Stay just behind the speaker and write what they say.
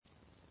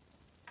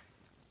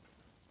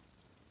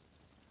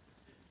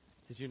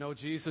Did you know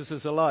Jesus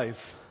is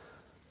alive?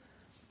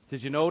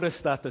 Did you notice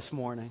that this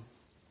morning?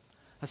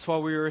 That's why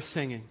we were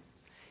singing.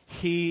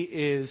 He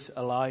is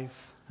alive.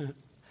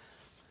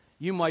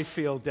 You might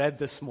feel dead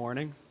this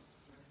morning,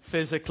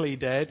 physically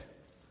dead,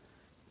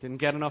 didn't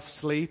get enough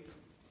sleep.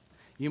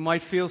 You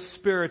might feel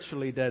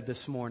spiritually dead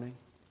this morning,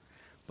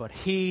 but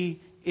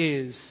He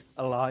is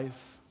alive.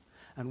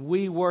 And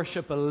we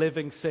worship a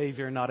living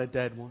Savior, not a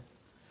dead one.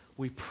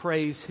 We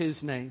praise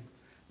His name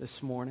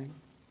this morning.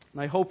 And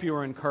I hope you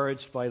were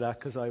encouraged by that,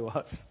 because I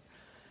was.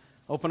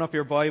 Open up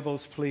your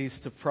Bibles, please,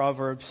 to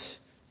Proverbs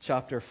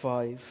chapter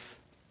 5.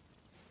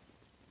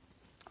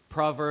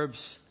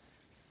 Proverbs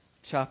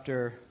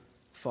chapter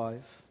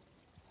 5.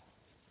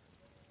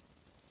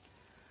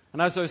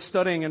 And as I was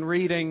studying and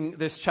reading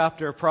this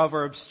chapter,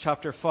 Proverbs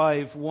chapter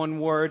 5, one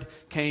word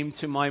came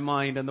to my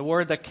mind. And the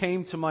word that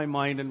came to my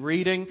mind in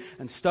reading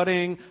and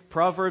studying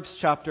Proverbs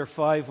chapter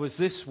 5 was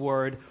this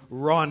word,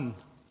 run.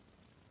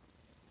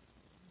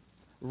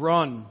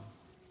 Run.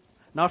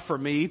 Not for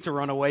me to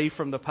run away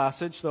from the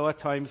passage, though at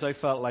times I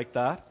felt like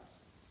that.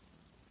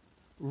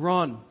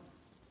 Run.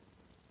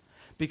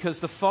 Because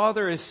the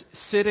Father is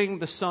sitting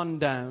the Son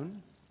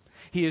down.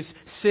 He is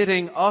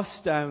sitting us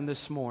down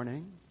this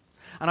morning.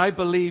 And I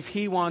believe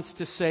He wants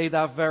to say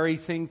that very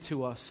thing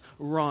to us.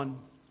 Run.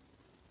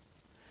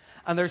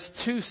 And there's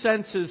two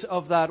senses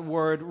of that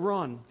word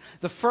run.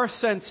 The first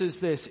sense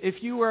is this.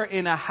 If you are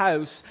in a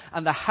house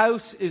and the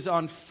house is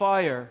on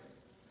fire,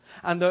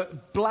 and the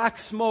black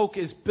smoke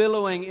is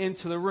billowing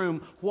into the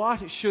room,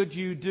 what should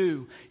you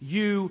do?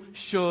 You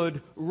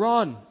should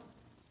run.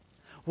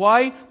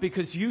 Why?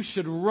 Because you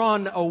should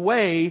run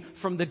away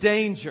from the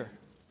danger.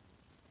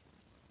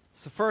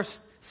 It's the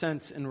first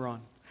sense in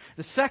run.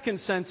 The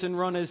second sense in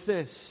run is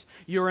this.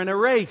 You're in a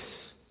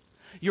race.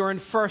 You're in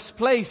first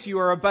place. You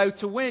are about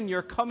to win.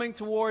 You're coming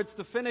towards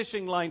the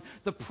finishing line.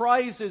 The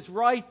prize is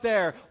right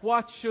there.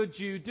 What should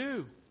you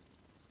do?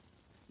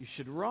 You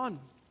should run.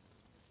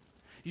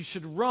 You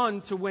should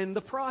run to win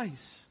the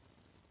prize.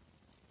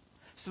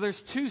 So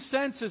there's two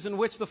senses in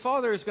which the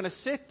Father is going to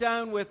sit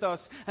down with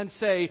us and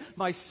say,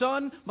 my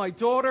son, my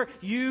daughter,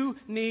 you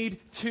need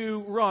to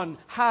run.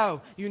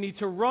 How? You need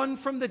to run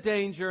from the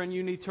danger and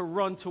you need to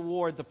run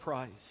toward the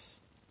prize.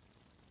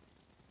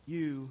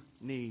 You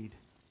need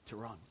to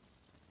run.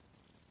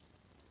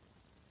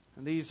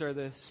 And these are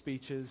the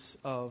speeches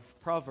of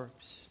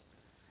Proverbs.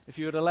 If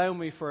you would allow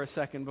me for a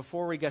second,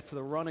 before we get to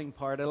the running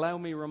part, allow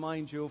me to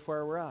remind you of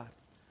where we're at.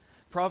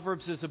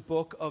 Proverbs is a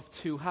book of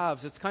two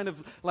halves. It's kind of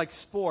like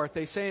sport.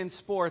 They say in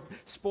sport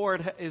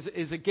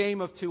is a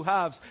game of two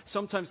halves.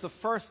 Sometimes the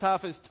first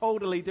half is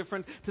totally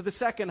different to the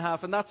second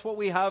half, and that's what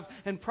we have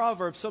in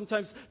Proverbs.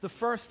 Sometimes the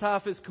first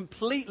half is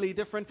completely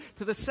different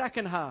to the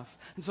second half.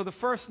 And so the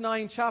first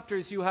 9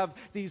 chapters, you have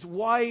these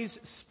wise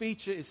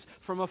speeches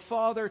from a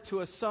father to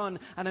a son,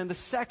 and in the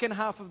second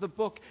half of the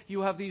book,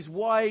 you have these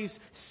wise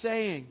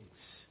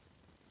sayings.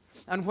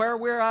 And where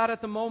we're at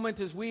the moment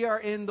is we are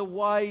in the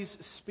wise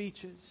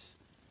speeches.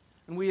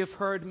 And we have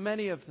heard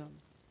many of them.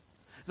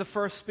 The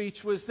first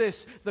speech was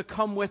this, the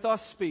come with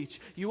us speech.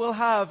 You will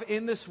have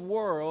in this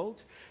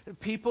world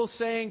people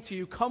saying to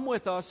you, come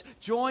with us,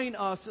 join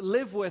us,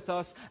 live with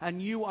us, and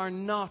you are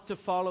not to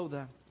follow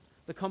them.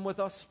 The come with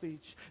us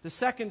speech. The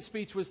second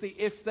speech was the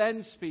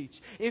if-then speech.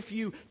 If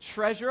you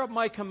treasure up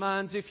my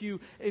commands, if you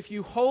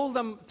hold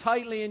them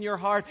tightly in your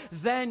heart,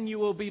 then you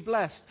will be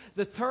blessed.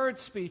 The third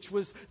speech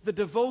was the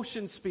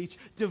devotion speech.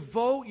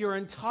 Devote your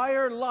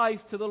entire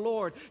life to the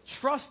Lord.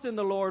 Trust in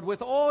the Lord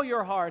with all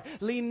your heart.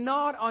 Lean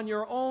not on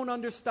your own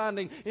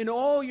understanding. In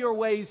all your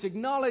ways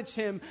acknowledge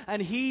Him,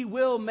 and He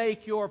will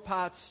make your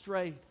path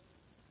straight.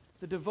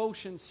 The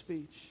devotion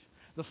speech.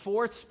 The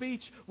fourth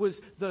speech was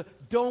the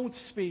don't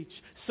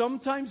speech.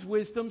 Sometimes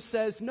wisdom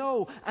says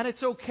no, and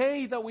it's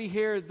okay that we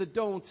hear the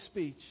don't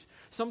speech.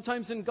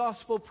 Sometimes in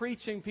gospel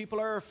preaching,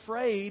 people are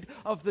afraid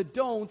of the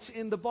don'ts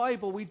in the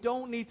Bible. We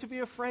don't need to be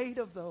afraid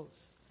of those.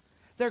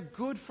 They're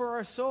good for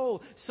our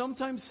soul.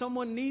 Sometimes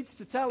someone needs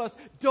to tell us,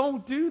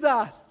 don't do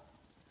that.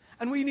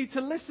 And we need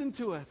to listen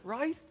to it,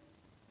 right?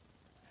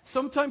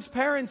 Sometimes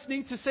parents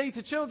need to say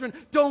to children,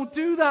 don't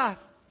do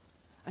that.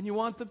 And you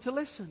want them to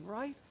listen,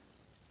 right?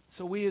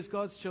 So we as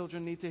God's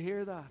children need to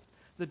hear that.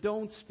 The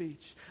don't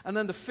speech. And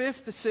then the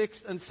fifth, the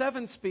sixth, and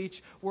seventh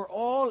speech were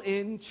all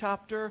in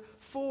chapter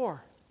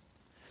 4.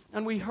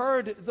 And we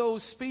heard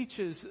those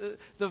speeches.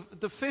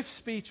 The fifth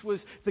speech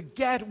was the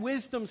get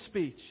wisdom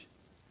speech.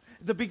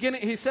 The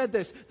beginning, he said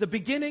this, the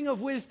beginning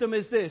of wisdom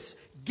is this,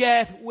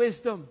 get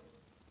wisdom.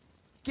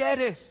 Get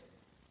it.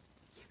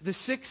 The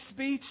sixth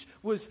speech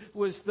was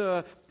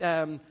the,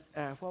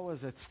 what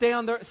was it? Stay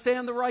on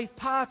the right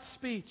path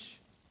speech.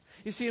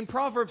 You see, in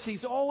Proverbs,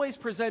 he's always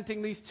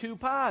presenting these two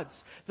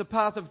paths. The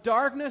path of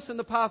darkness and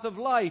the path of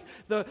light.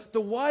 The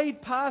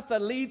wide path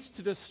that leads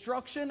to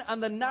destruction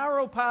and the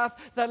narrow path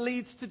that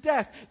leads to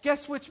death.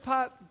 Guess which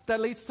path that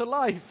leads to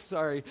life?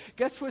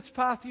 Guess which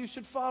path you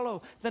should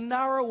follow? The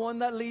narrow one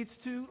that leads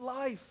to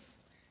life.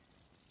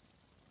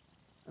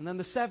 And then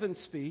the seventh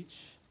speech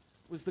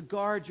was the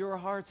guard your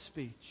heart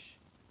speech.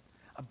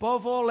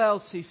 Above all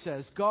else, he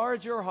says,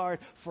 guard your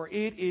heart, for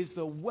it is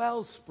the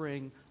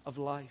wellspring of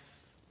life.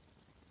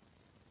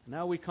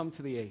 Now we come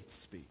to the 8th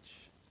speech.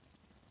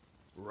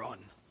 Run.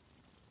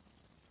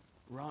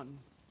 Run.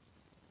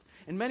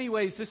 In many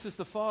ways, this is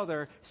the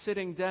Father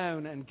sitting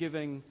down and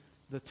giving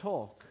the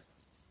talk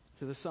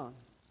to the Son.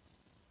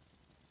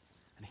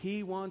 And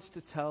he wants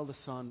to tell the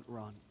Son,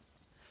 run.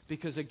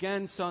 Because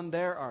again, son,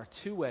 there are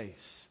two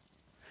ways.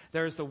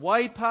 There is the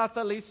wide path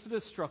that leads to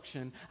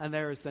destruction, and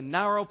there is the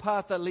narrow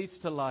path that leads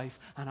to life,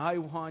 and I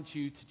want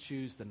you to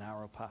choose the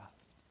narrow path.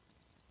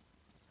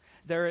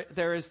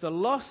 There is the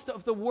lust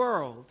of the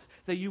world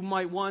that you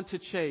might want to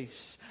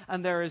chase,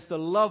 and there is the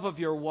love of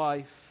your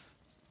wife,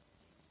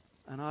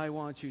 and I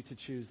want you to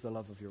choose the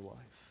love of your wife.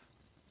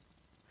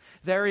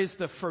 There is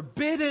the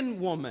forbidden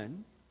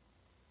woman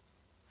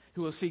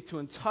who will seek to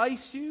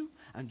entice you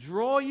and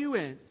draw you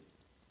in,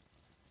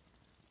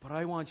 but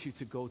I want you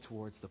to go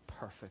towards the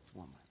perfect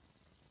woman.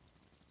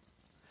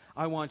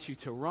 I want you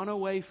to run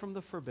away from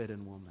the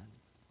forbidden woman,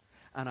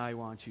 and I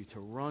want you to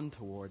run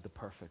toward the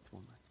perfect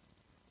woman.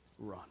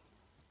 Run.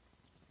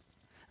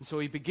 And so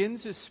he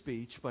begins his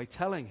speech by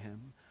telling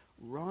him,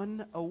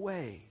 run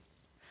away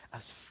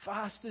as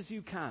fast as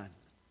you can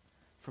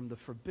from the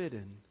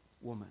forbidden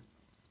woman.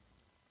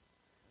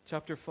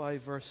 Chapter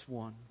 5, verse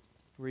 1.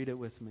 Read it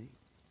with me.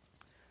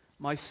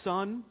 My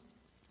son,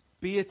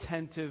 be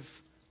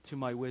attentive to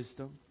my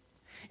wisdom.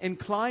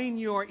 Incline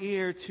your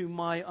ear to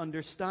my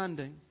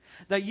understanding,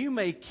 that you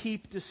may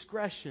keep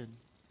discretion,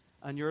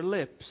 and your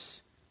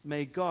lips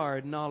may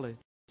guard knowledge.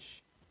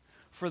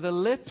 For the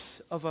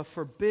lips of a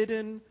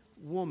forbidden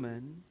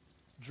woman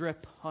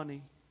drip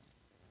honey,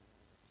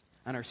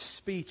 and her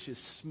speech is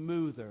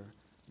smoother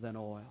than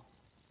oil.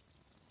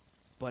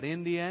 But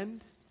in the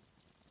end,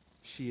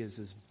 she is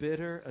as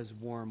bitter as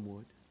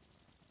wormwood,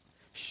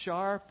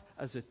 sharp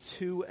as a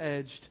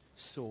two-edged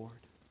sword.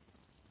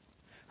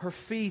 Her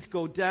feet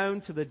go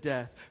down to the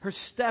death. Her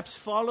steps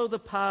follow the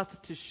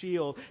path to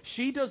Sheol.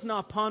 She does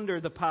not ponder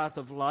the path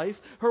of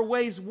life. Her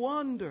ways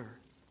wander,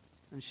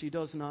 and she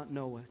does not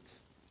know it.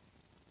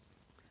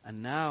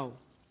 And now,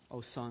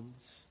 O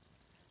sons,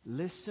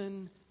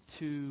 listen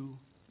to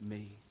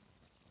me.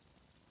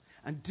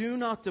 And do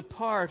not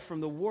depart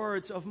from the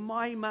words of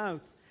my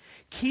mouth.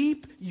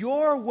 Keep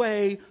your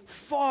way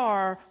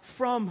far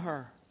from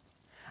her,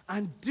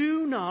 and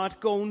do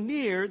not go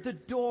near the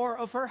door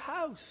of her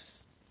house,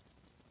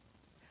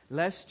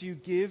 lest you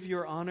give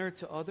your honor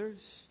to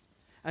others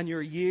and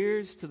your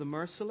years to the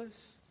merciless,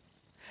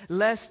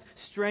 lest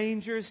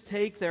strangers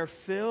take their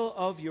fill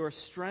of your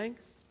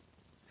strength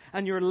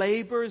and your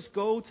labors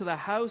go to the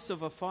house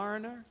of a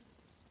foreigner,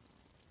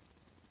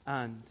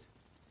 and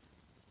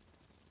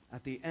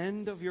at the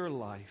end of your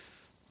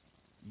life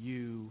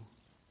you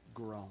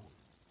groan.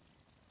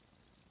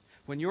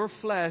 When your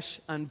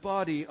flesh and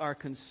body are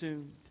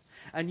consumed,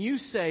 and you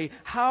say,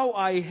 how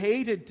I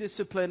hated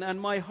discipline, and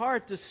my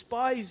heart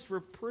despised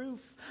reproof.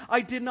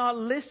 I did not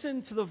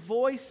listen to the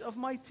voice of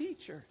my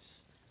teachers,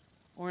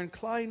 or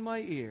incline my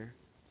ear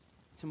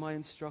to my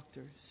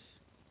instructors.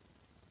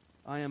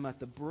 I am at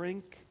the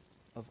brink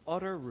of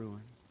utter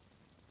ruin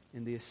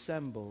in the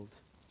assembled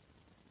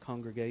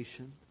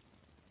congregation.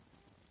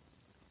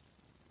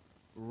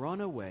 Run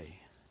away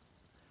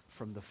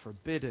from the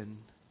forbidden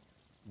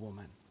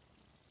woman.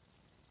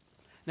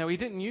 Now, he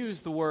didn't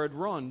use the word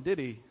run, did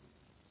he?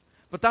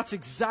 But that's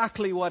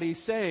exactly what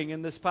he's saying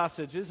in this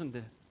passage, isn't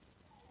it?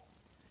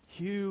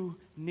 You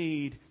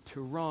need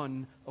to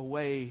run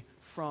away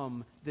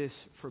from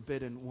this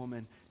forbidden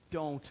woman.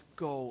 Don't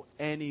go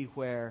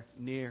anywhere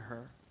near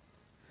her.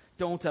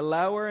 Don't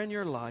allow her in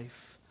your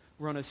life.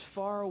 Run as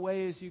far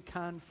away as you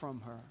can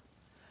from her.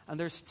 And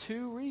there's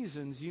two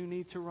reasons you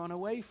need to run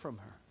away from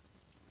her.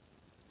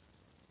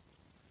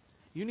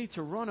 You need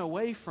to run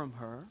away from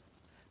her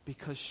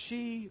because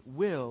she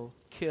will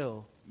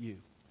kill you.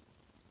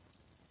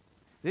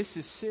 This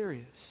is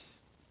serious.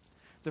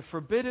 The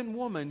forbidden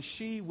woman,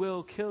 she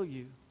will kill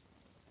you.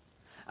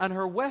 And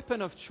her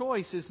weapon of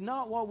choice is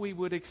not what we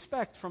would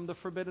expect from the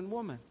forbidden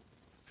woman.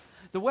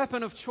 The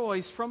weapon of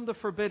choice from the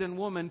forbidden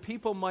woman,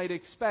 people might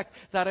expect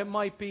that it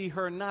might be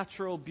her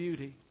natural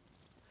beauty.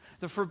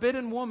 The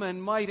forbidden woman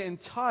might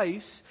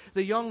entice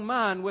the young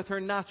man with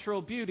her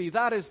natural beauty.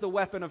 That is the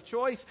weapon of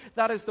choice.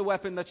 That is the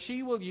weapon that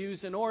she will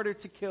use in order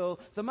to kill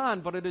the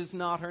man, but it is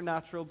not her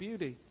natural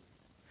beauty.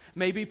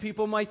 Maybe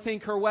people might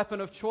think her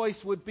weapon of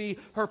choice would be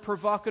her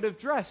provocative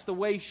dress, the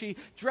way she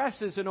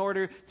dresses in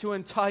order to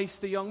entice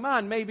the young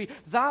man. Maybe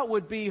that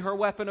would be her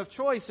weapon of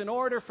choice. In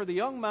order for the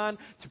young man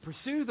to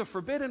pursue the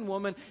forbidden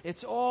woman,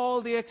 it's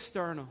all the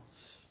externals.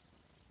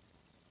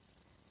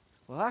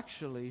 Well,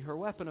 actually, her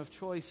weapon of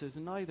choice is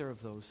neither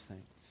of those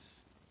things.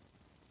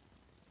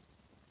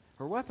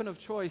 Her weapon of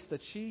choice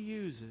that she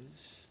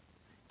uses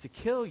to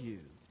kill you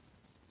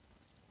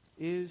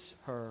is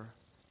her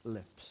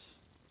lips.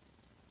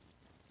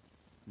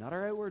 Not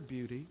her outward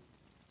beauty,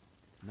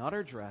 not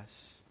her dress,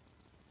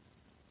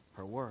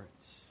 her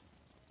words.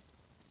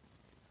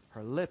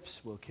 Her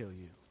lips will kill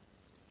you,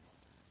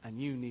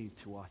 and you need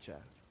to watch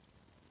out.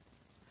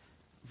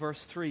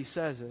 verse 3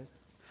 says it.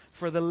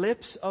 For the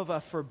lips of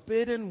a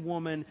forbidden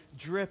woman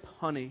drip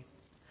honey.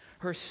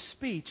 Her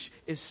speech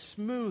is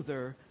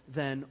smoother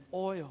than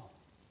oil.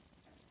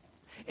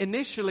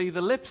 Initially,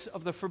 the lips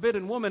of the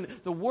forbidden woman,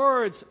 the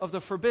words of the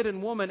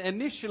forbidden woman,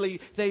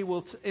 initially they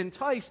will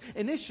entice.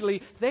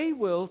 Initially, they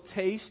will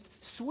taste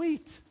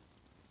sweet.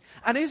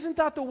 And isn't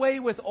that the way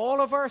with all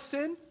of our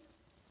sin?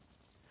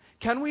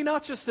 Can we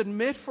not just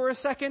admit for a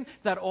second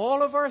that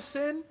all of our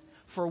sin,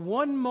 for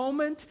one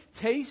moment,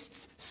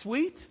 tastes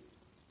sweet?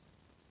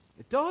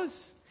 It does.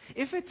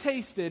 If it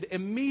tasted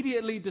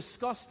immediately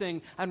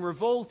disgusting and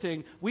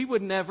revolting, we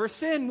would never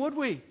sin, would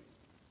we?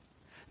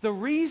 The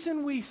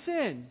reason we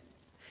sin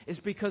is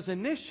because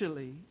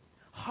initially,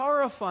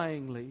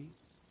 horrifyingly,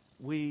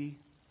 we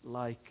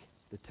like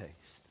the taste.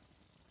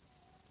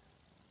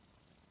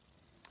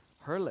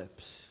 Her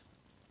lips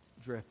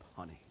drip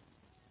honey.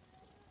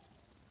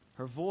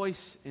 Her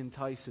voice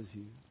entices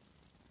you.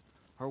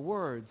 Her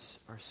words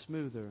are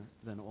smoother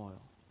than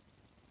oil.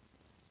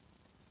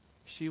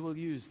 She will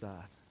use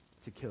that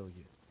to kill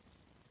you.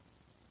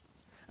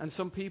 And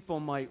some people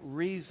might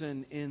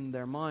reason in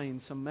their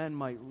minds, some men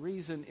might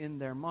reason in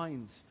their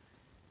minds,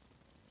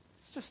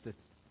 it's just a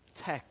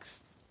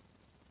text.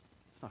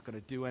 It's not going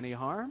to do any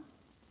harm.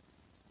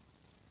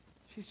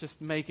 She's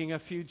just making a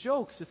few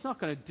jokes. It's not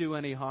going to do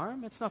any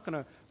harm. It's not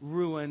going to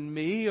ruin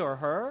me or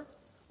her.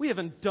 We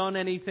haven't done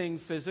anything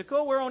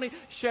physical. We're only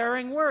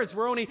sharing words.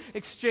 We're only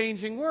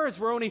exchanging words.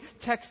 We're only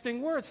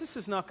texting words. This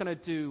is not going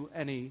to do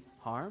any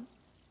harm.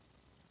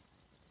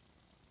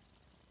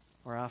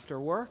 Or after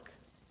work,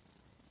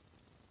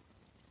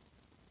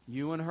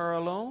 you and her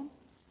alone.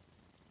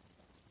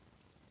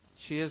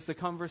 She has the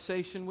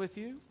conversation with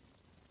you,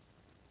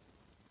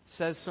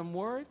 says some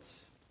words,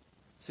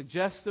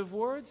 suggestive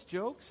words,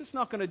 jokes. It's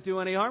not going to do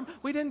any harm.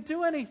 We didn't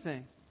do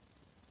anything.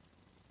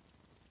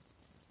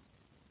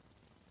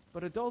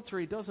 But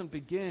adultery doesn't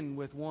begin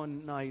with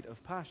one night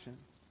of passion.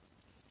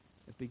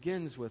 It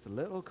begins with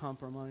little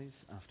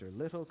compromise after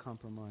little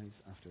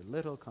compromise after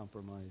little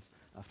compromise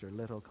after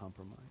little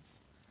compromise,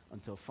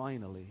 until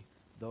finally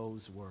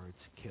those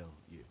words kill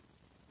you.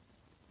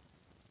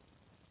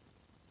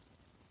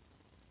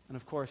 And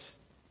of course,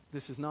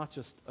 this is not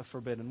just a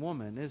forbidden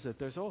woman, is it?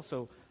 There's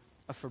also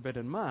a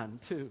forbidden man,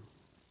 too.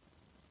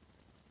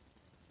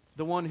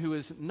 The one who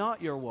is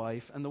not your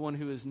wife and the one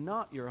who is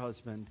not your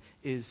husband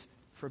is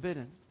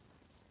forbidden.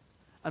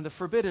 And the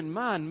forbidden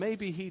man,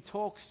 maybe he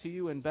talks to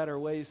you in better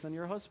ways than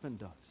your husband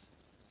does.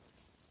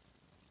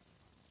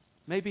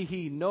 Maybe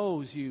he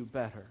knows you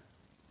better.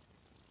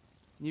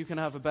 You can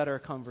have a better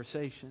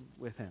conversation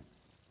with him.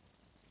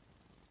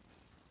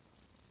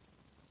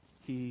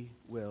 He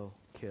will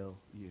kill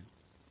you.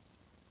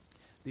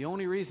 The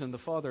only reason the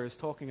Father is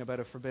talking about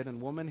a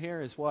forbidden woman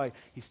here is why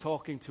he's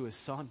talking to his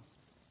Son.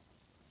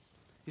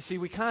 You see,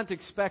 we can't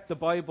expect the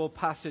Bible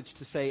passage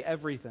to say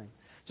everything.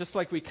 Just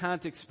like we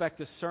can't expect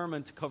a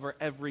sermon to cover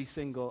every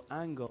single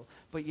angle.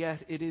 But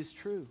yet it is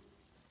true.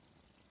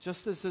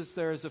 Just as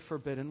there is a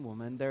forbidden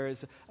woman, there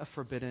is a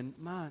forbidden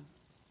man.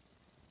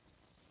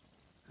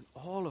 And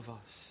all of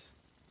us,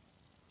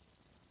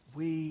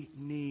 we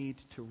need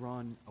to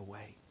run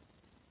away.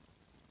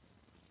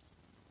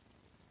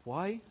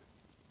 Why?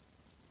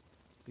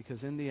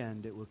 Because in the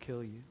end it will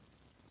kill you.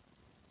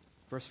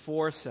 Verse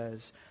 4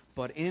 says,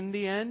 but in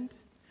the end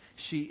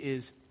she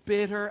is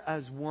bitter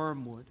as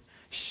wormwood,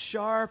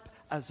 sharp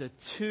as a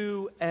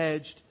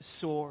two-edged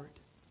sword.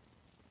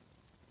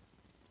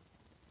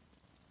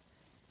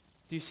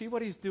 Do you see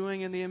what he's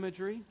doing in the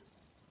imagery?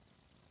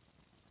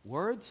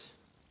 Words,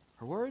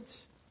 her words,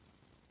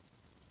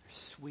 they're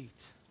sweet.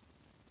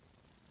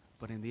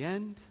 But in the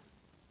end,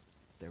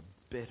 they're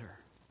bitter.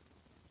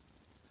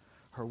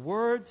 Her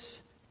words,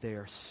 they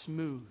are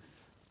smooth.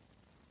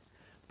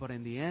 But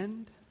in the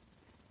end,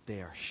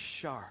 they are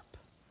sharp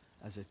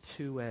as a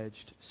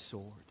two-edged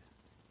sword.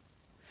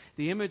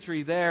 The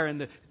imagery there in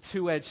the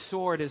two-edged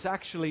sword is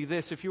actually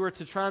this. If you were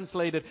to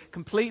translate it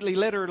completely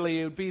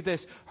literally, it would be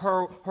this.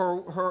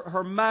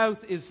 Her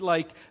mouth is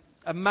like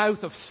a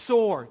mouth of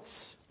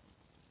swords.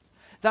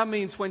 That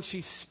means when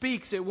she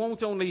speaks, it won't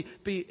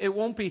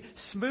be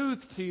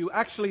smooth to you.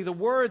 Actually, the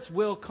words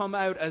will come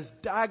out as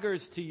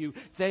daggers to you.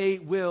 They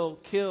will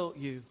kill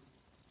you.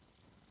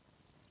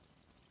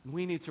 And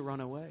we need to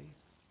run away.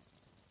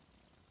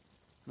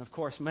 And of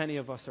course, many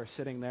of us are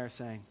sitting there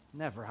saying,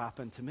 never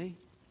happened to me.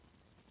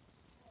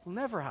 Will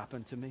never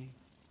happen to me.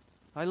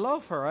 I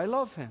love her. I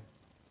love him.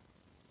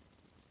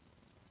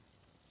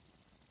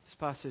 This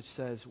passage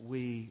says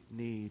we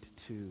need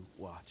to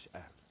watch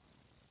out.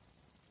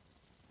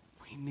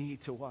 We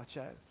need to watch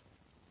out.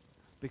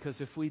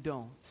 Because if we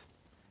don't,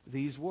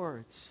 these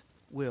words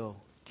will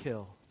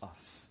kill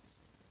us.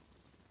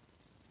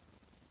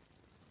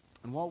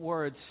 And what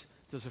words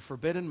does a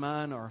forbidden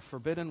man or a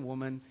forbidden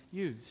woman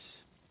use?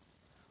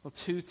 Well,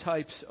 two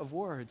types of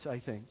words, I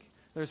think.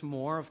 There's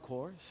more, of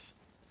course.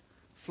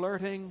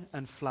 Flirting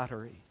and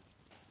flattery.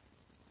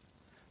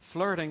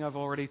 Flirting, I've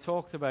already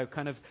talked about,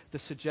 kind of the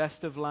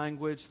suggestive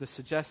language, the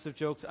suggestive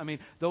jokes. I mean,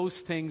 those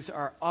things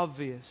are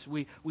obvious.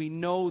 We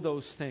know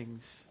those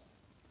things.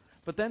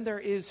 But then there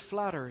is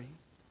flattery.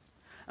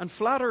 And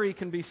flattery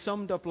can be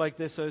summed up like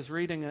this. I was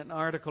reading an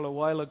article a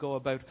while ago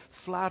about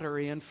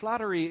flattery, and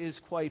flattery is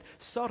quite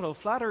subtle.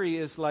 Flattery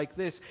is like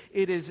this.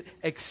 It is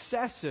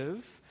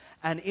excessive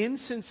and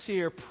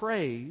insincere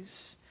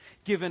praise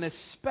given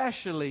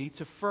especially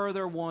to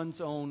further one's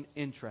own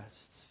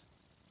interests.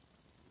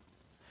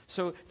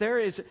 So there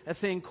is a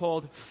thing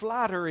called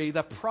flattery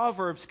that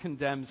Proverbs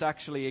condemns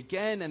actually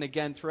again and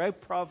again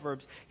throughout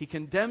Proverbs. He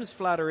condemns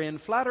flattery,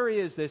 and flattery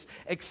is this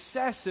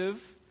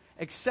excessive,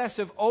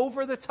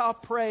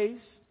 over-the-top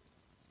praise.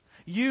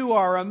 You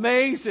are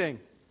amazing.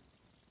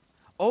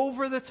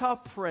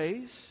 Over-the-top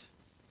praise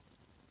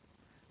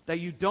that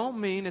you don't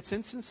mean, it's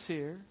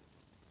insincere,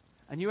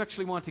 and you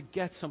actually want to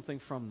get something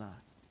from that.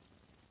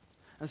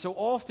 And so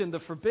often the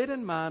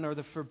forbidden man or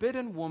the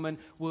forbidden woman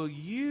will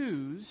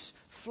use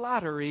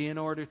flattery in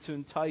order to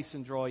entice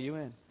and draw you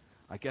in.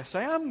 I guess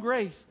I am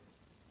great.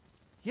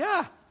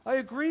 Yeah, I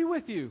agree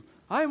with you.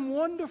 I'm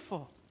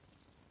wonderful.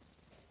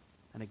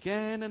 And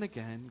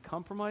again,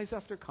 compromise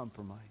after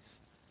compromise,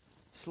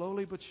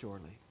 slowly but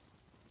surely,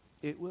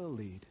 it will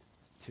lead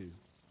to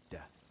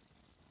death.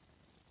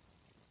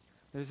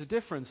 There's a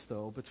difference,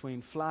 though,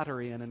 between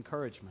flattery and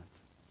encouragement,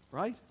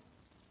 right?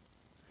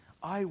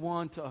 I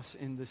want us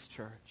in this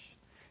church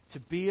to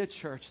be a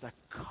church that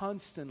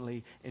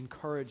constantly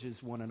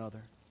encourages one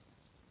another.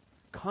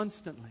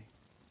 Constantly.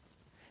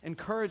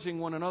 Encouraging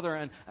one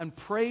another and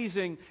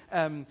praising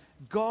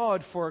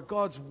God for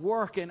God's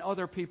work in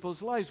other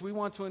people's lives. We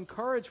want to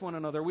encourage one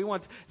another. We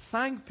want to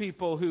thank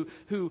people who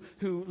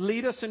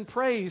lead us in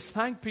praise.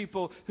 Thank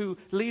people who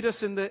lead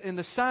us in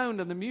the sound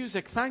and the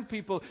music. Thank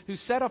people who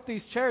set up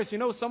these chairs. You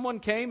know,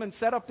 someone came and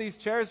set up these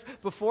chairs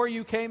before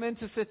you came in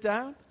to sit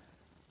down.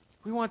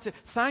 We want to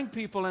thank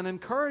people and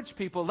encourage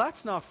people.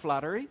 That's not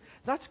flattery.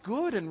 That's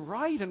good and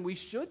right, and we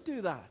should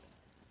do that.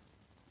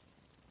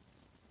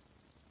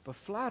 But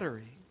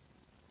flattery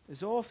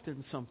is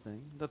often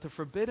something that the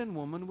forbidden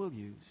woman will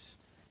use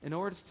in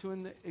order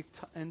to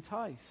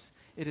entice.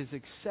 It is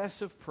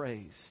excessive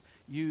praise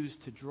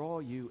used to draw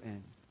you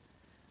in.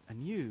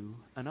 And you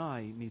and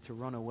I need to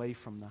run away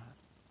from that.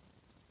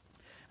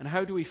 And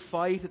how do we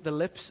fight the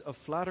lips of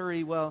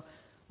flattery? Well,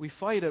 we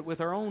fight it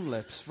with our own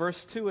lips.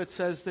 Verse 2, it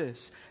says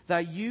this,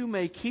 that you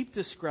may keep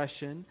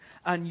discretion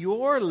and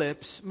your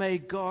lips may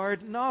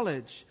guard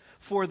knowledge.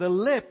 For the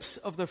lips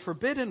of the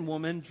forbidden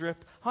woman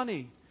drip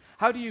honey.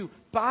 How do you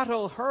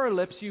battle her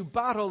lips? You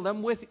battle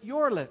them with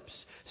your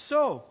lips.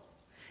 So,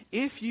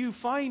 if you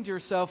find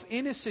yourself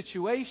in a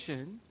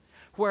situation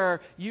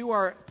where you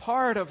are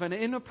part of an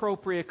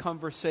inappropriate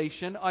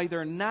conversation,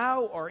 either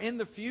now or in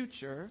the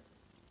future,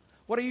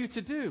 what are you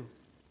to do?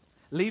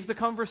 Leave the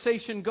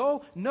conversation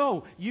go?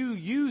 No, you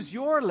use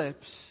your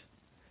lips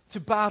to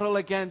battle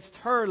against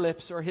her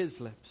lips or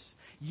his lips.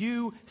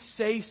 You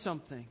say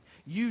something.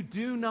 You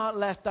do not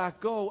let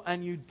that go,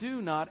 and you do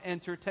not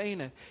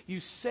entertain it. You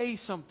say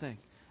something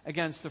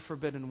against the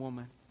forbidden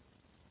woman.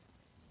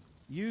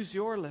 Use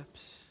your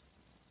lips.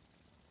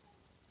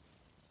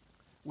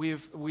 We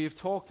have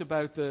talked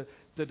about the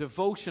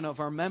devotion of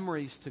our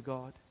memories to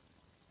God.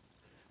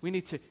 We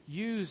need to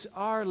use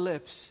our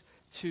lips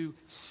to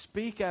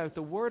speak out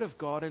the Word of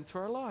God into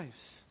our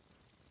lives.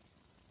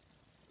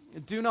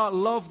 Do not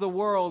love the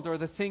world or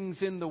the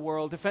things in the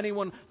world. If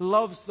anyone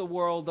loves the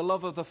world, the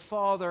love of the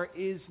Father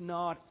is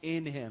not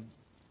in him.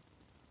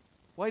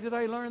 Why did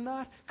I learn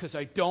that? Because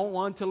I don't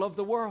want to love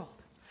the world.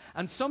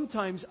 And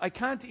sometimes I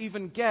can't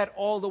even get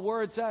all the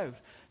words out.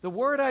 The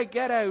word I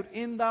get out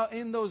in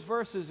those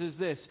verses is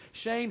this: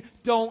 Shane,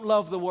 don't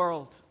love the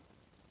world.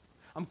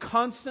 I'm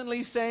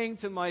constantly saying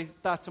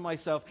that to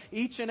myself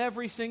each and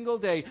every single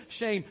day.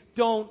 Shane,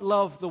 don't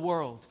love the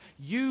world.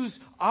 Use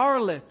our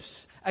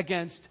lips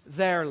against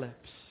their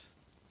lips.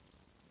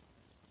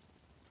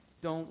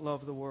 Don't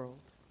love the world.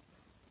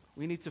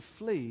 We need to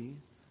flee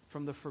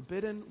from the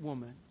forbidden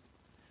woman.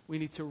 We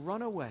need to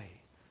run away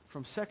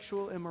from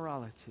sexual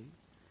immorality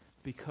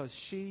because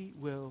she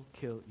will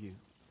kill you.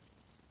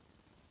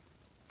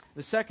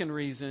 The second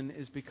reason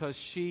is because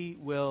she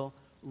will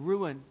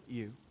ruin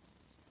you.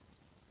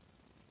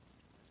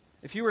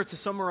 If you were to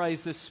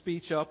summarize this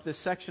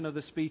section of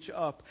the speech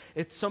up,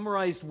 it's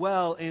summarized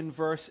well in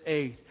verse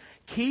 8.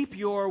 Keep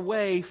your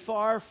way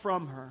far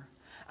from her,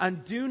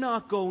 and do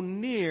not go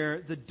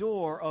near the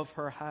door of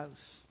her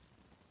house.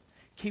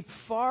 Keep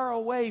far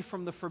away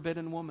from the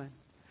forbidden woman.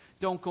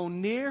 Don't go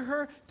near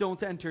her.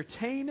 Don't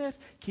entertain it.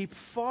 Keep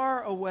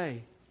far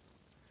away.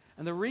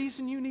 And the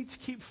reason you need to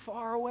keep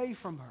far away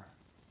from her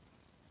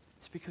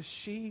is because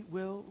she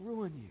will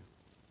ruin you.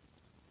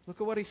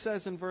 Look at what he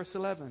says in verse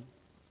 11.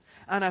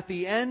 And at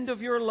the end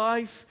of your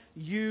life,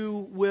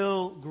 you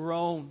will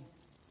groan.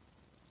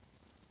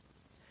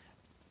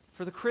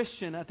 For the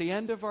Christian, at the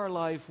end of our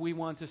life, we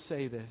want to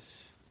say this: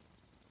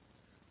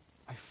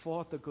 I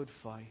fought the good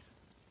fight.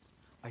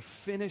 I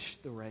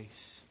finished the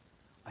race.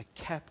 I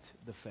kept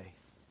the faith.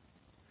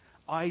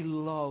 I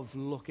love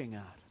looking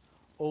at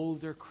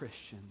older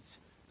Christians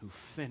who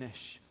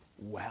finish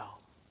well.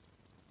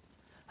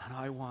 And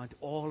I want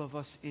all of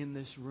us in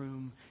this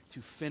room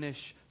to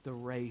finish the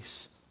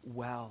race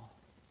well.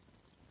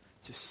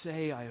 To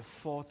say, I have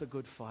fought the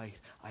good fight.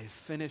 I have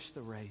finished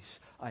the race.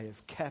 I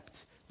have kept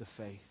the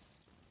faith.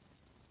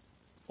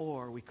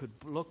 Or we could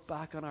look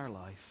back on our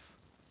life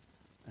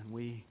and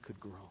we could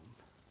groan.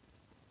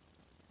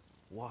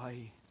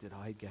 Why did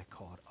I get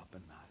caught up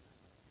in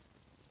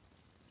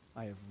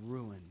that? I have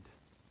ruined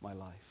my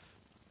life.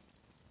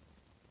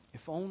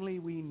 If only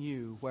we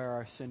knew where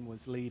our sin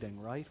was leading,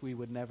 right? We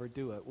would never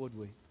do it, would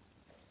we?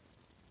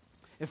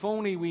 If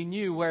only we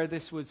knew where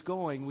this was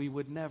going, we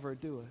would never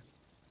do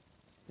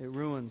it. It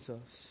ruins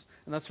us.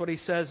 And that's what he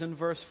says in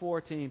verse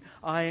 14.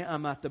 I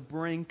am at the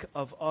brink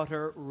of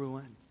utter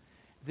ruin.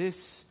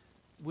 This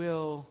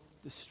will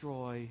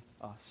destroy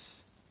us.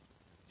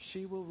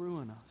 She will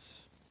ruin us.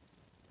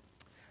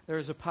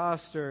 There's a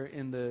pastor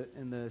in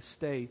the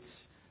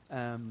States,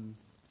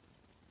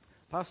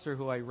 pastor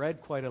who I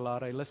read quite a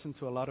lot. I listened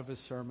to a lot of his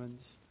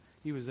sermons.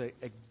 He was a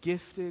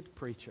gifted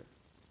preacher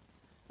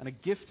and a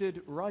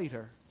gifted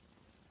writer.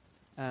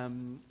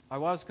 I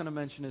was going to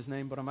mention his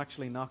name, but I'm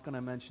actually not going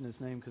to mention his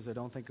name because I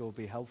don't think it will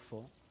be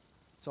helpful.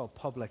 It's all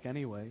public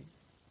anyway.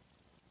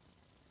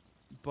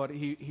 But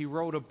he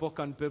wrote a book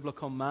on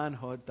biblical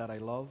manhood that I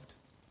loved.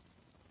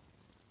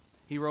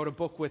 He wrote a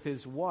book with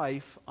his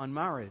wife on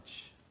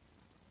marriage.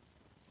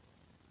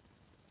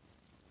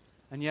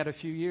 And yet a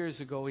few years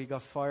ago, he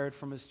got fired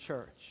from his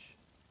church.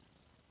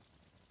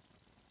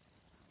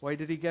 Why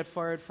did he get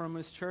fired from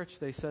his church?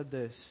 They said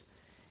this: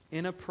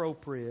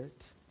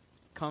 inappropriate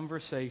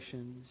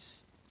conversations,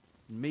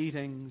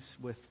 meetings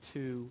with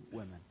two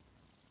women.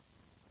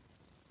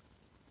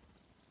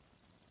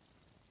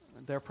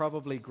 They're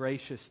probably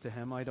gracious to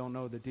him. I don't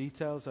know the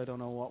details. I don't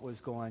know what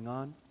was going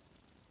on.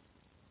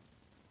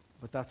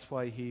 But that's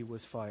why he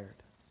was fired.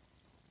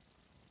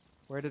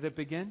 Where did it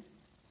begin?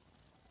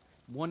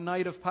 One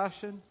night of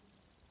passion?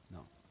 No.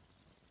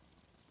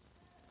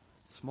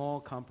 Small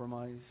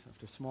compromise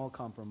after small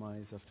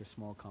compromise after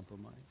small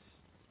compromise.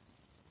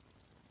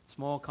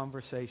 Small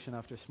conversation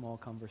after small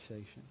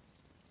conversation.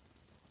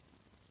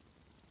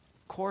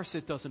 Of course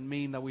it doesn't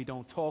mean that we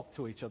don't talk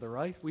to each other,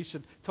 right? We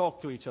should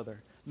talk to each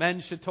other.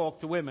 Men should talk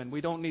to women. We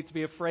don't need to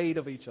be afraid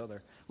of each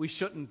other. We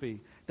shouldn't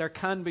be. There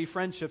can be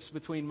friendships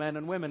between men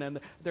and women, and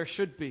there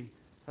should be.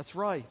 That's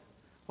right.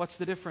 What's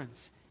the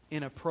difference?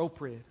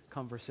 Inappropriate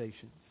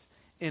conversations.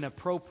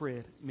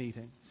 Inappropriate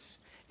meetings,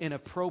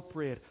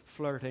 inappropriate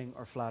flirting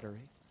or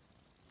flattery.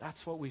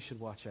 That's what we should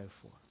watch out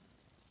for.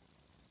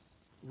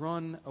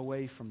 Run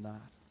away from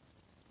that.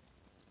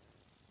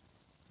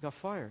 Got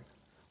fired.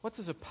 What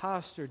does a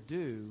pastor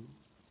do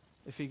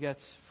if he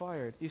gets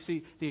fired? You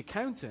see, the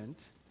accountant,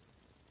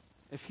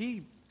 if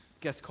he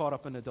gets caught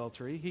up in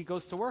adultery, he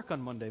goes to work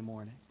on Monday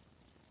morning.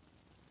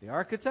 The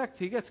architect,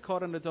 he gets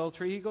caught in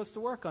adultery, he goes to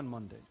work on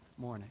Monday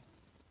morning.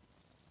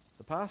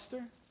 The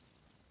pastor,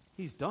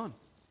 he's done.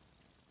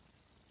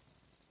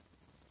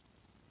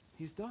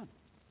 He's done.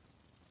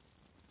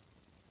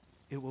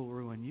 It will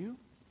ruin you.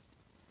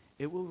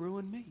 It will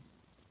ruin me.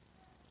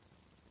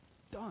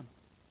 Done.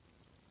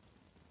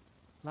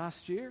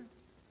 Last year,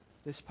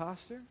 this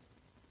pastor,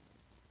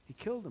 he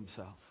killed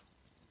himself.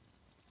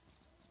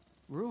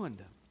 Ruined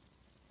him.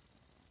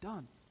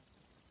 Done.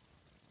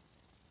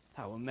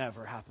 That will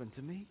never happen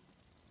to me.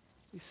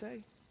 We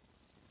say,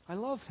 I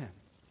love him.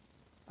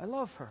 I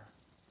love her.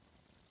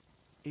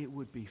 It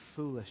would be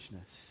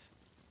foolishness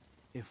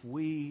if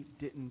we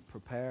didn't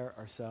prepare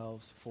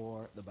ourselves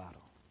for the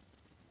battle,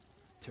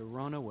 to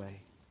run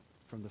away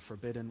from the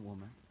forbidden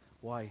woman.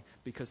 Why?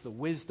 Because the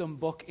wisdom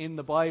book in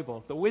the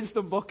Bible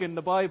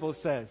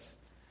says,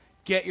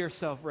 get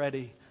yourself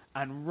ready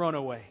and run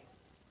away.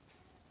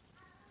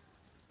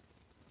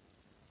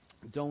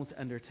 Don't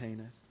entertain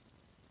it.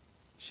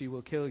 She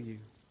will kill you.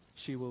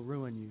 She will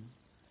ruin you.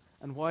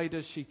 And why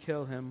does she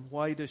kill him?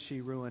 Why does she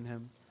ruin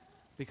him?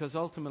 Because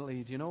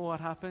ultimately, do you know what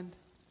happened?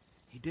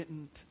 He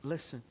didn't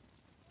listen.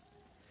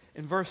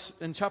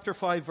 In chapter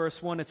 5,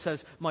 verse 1, it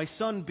says, my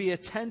son, be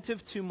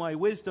attentive to my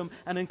wisdom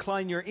and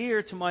incline your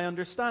ear to my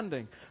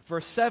understanding.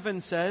 Verse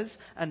 7 says,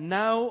 and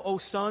now, O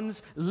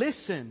sons,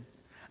 listen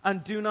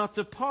and do not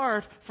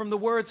depart from the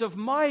words of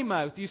my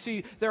mouth. You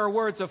see, there are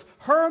words of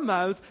her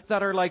mouth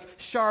that are like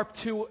sharp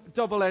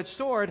double-edged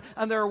sword,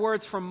 and there are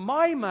words from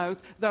my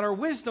mouth that are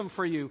wisdom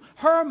for you.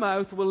 Her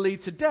mouth will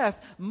lead to death.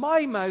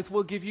 My mouth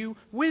will give you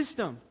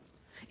wisdom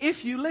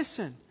if you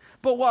listen.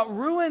 But what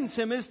ruins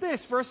him is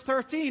this, verse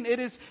 13. It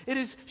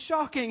is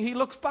shocking. He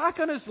looks back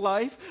on his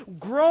life,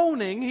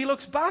 groaning. He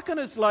looks back on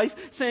his life,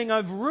 saying,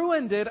 I've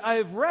ruined it.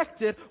 I've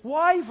wrecked it.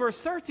 Why? Verse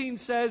 13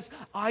 says,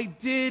 I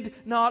did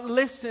not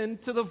listen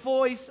to the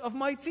voice of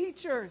my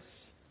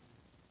teachers.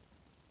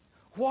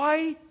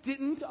 Why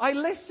didn't I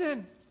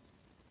listen?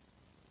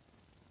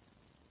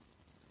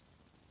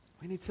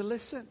 We need to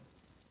listen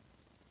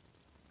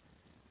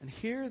and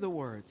hear the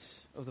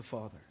words of the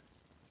Father.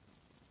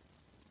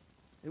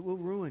 It will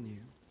ruin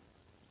you.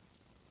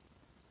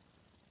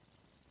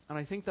 And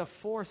I think that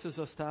forces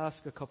us to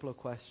ask a couple of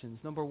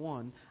questions. Number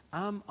one,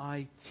 am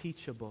I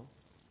teachable?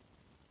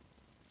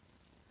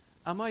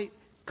 Am I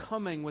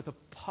coming with a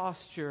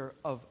posture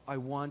of, I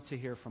want to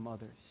hear from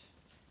others?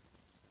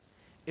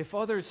 If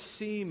others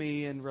see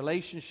me in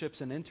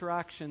relationships and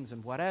interactions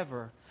and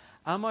whatever,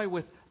 am I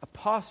with a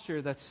posture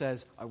that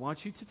says, I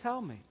want you to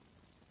tell me.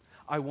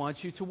 I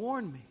want you to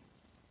warn me.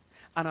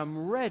 And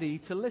I'm ready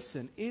to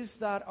listen. Is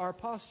that our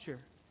posture?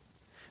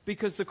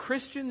 Because the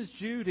Christian's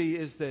duty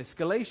is this.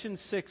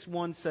 Galatians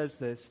 6:1 says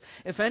this.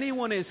 If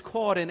anyone is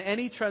caught in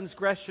any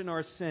transgression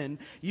or sin,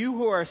 you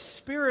who are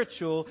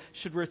spiritual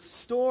should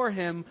restore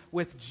him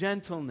with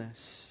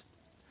gentleness.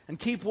 And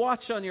keep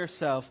watch on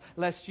yourself,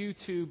 lest you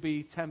too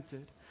be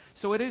tempted.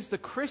 So it is the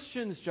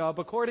Christian's job,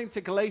 according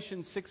to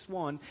Galatians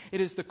 6:1, it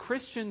is the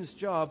Christian's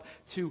job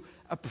to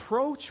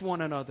approach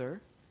one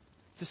another,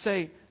 to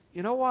say,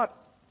 you know what?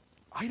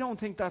 I don't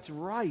think that's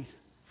right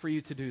for you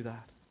to do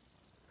that.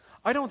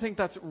 I don't think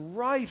that's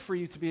right for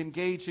you to be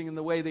engaging in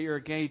the way that you're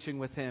engaging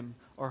with him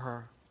or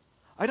her.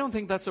 I don't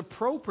think that's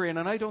appropriate,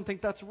 and I don't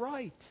think that's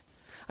right.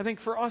 I think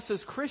for us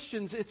as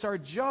Christians, it's our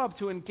job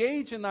to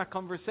engage in that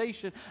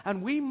conversation,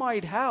 and we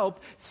might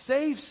help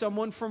save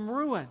someone from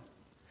ruin.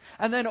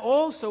 And then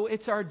also,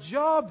 it's our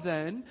job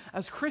then,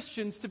 as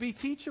Christians, to be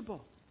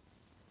teachable.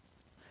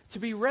 To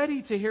be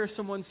ready to hear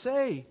someone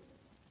say,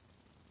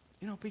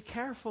 be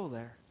careful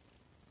there.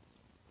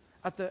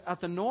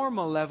 At the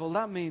normal level,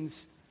 that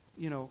means,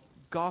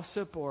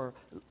 gossip or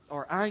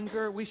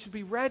anger. We should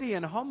be ready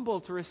and humble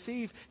to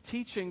receive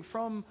teaching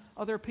from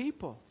other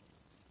people.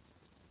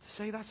 To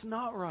say that's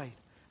not right.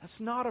 That's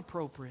not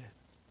appropriate.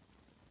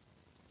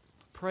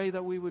 Pray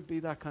that we would be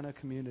that kind of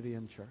community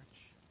in church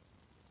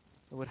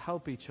that would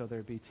help each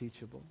other be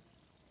teachable.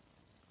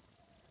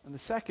 And the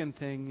second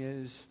thing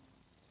is,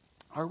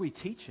 are we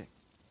teaching?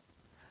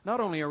 Not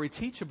only are we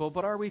teachable,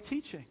 but are we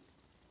teaching?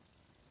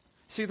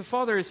 See, the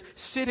Father is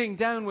sitting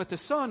down with the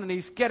Son and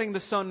He's getting the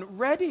Son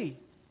ready.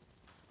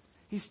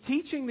 He's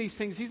teaching these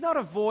things. He's not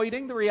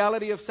avoiding the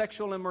reality of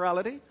sexual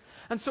immorality.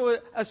 And so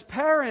as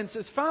parents,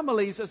 as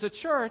families, as a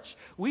church,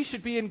 we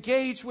should be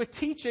engaged with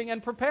teaching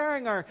and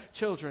preparing our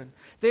children.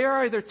 They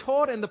are either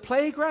taught in the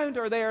playground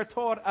or they are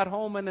taught at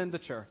home and in the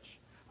church.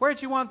 Where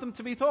do you want them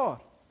to be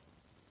taught?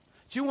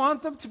 Do you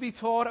want them to be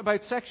taught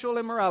about sexual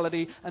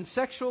immorality and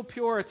sexual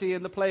purity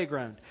in the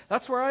playground?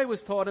 That's where I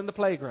was taught, in the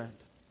playground.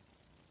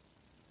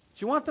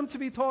 Do you want them to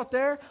be taught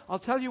there? I'll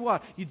tell you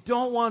what, you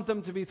don't want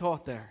them to be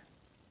taught there.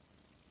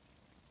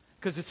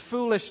 Because it's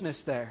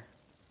foolishness there.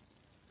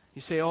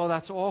 You say, oh,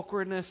 that's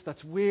awkwardness,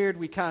 that's weird,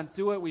 we can't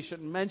do it, we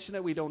shouldn't mention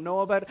it, we don't know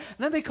about it. And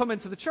then they come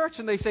into the church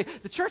and they say,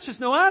 the church has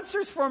no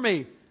answers for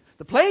me.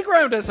 The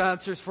playground has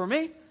answers for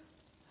me.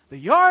 The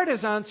yard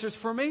has answers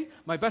for me.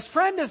 My best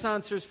friend has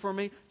answers for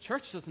me.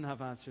 Church doesn't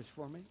have answers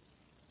for me.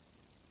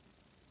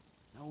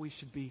 No, we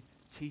should be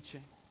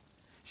teaching.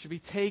 Should be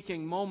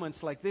taking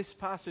moments like this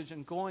passage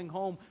and going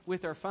home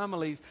with our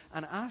families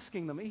and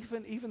asking them,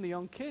 even the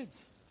young kids,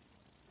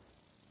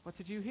 what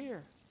did you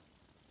hear?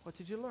 What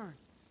did you learn?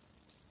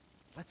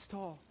 Let's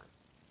talk.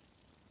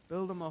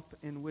 Build them up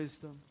in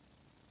wisdom.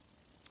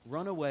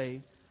 Run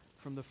away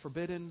from the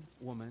forbidden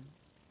woman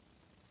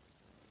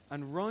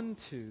and run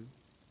to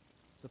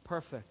the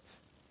perfect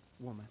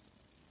woman.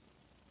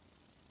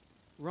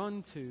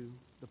 Run to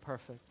the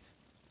perfect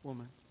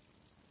woman.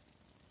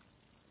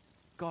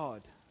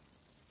 God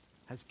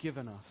has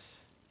given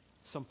us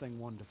something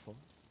wonderful,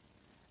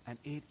 and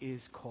it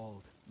is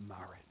called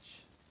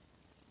marriage.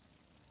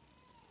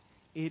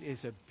 It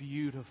is a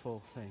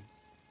beautiful thing.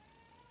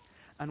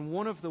 And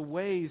one of the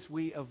ways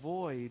we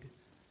avoid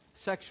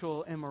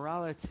sexual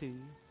immorality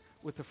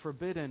with the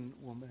forbidden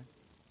woman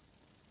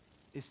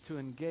is to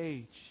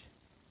engage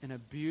in a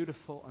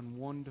beautiful and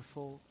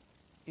wonderful,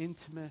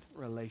 intimate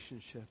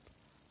relationship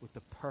with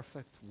the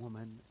perfect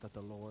woman that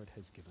the Lord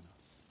has given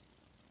us.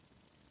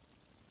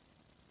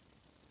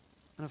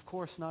 And of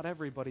course, not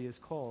everybody is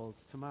called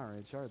to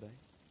marriage, are they?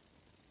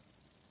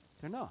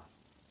 They're not.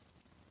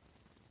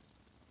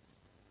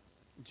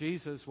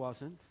 Jesus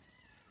wasn't.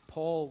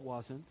 Paul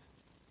wasn't.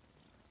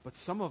 But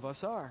some of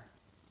us are.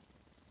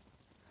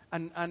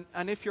 And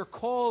if you're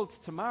called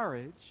to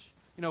marriage,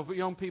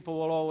 young people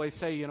will always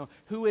say,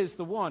 who is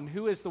the one?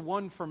 Who is the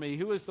one for me?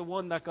 Who is the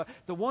one that God?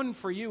 The one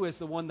for you is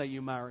the one that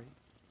you marry.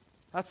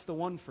 That's the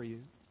one for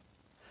you.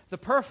 The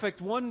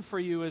perfect one for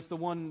you is the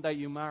one that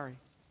you marry.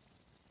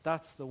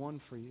 That's the one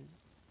for you.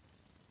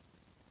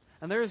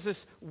 And there is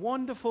this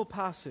wonderful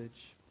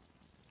passage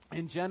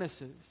in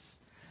Genesis.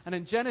 And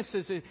in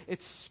Genesis,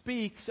 it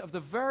speaks of the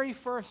very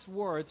first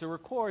words, or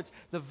records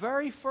the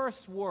very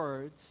first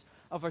words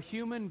of a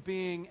human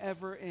being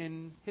ever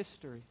in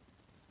history.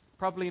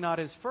 Probably not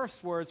his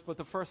first words, but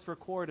the first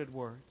recorded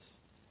words.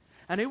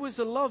 And it was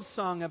a love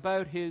song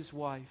about his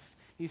wife.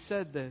 He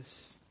said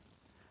this,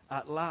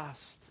 "At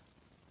last,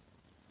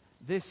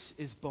 this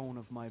is bone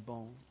of my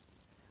bone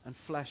and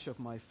flesh of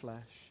my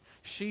flesh.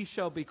 She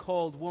shall be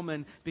called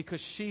woman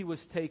because she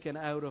was taken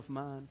out of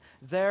man.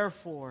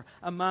 Therefore,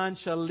 a man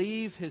shall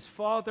leave his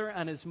father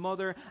and his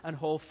mother and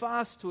hold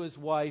fast to his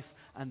wife,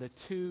 and the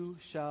two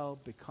shall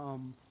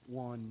become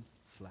one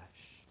flesh.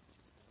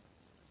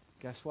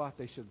 Guess what?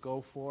 They should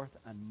go forth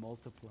and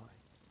multiply.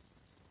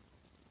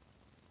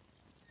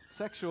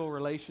 Sexual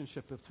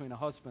relationship between a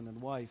husband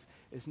and wife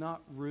is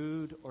not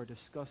rude or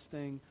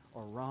disgusting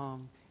or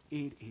wrong.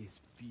 It is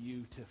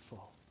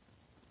beautiful.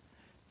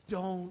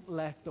 Don't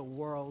let the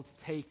world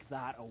take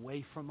that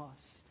away from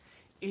us.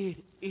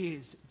 It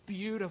is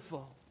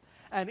beautiful,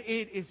 and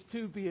it is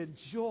to be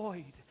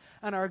enjoyed.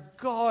 And our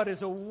God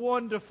is a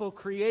wonderful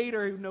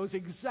creator who knows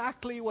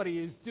exactly what he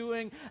is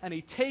doing, and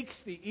he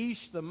takes the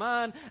Ish, the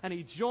man, and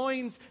he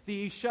joins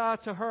the Isha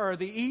to her.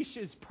 The Ish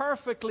is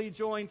perfectly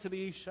joined to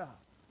the Isha.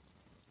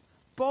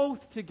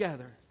 Both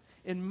together.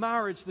 In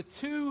marriage, the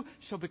two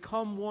shall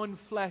become one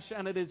flesh,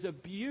 and it is a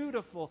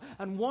beautiful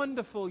and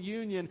wonderful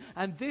union.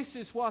 And this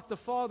is what the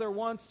Father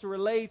wants to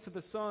relay to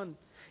the Son.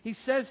 He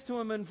says to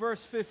him in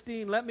verse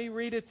 15, let me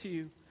read it to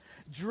you.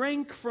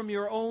 Drink from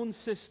your own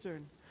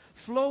cistern,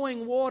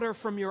 flowing water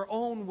from your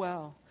own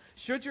well.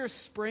 Should your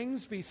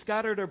springs be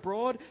scattered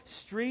abroad,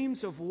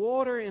 streams of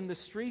water in the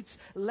streets,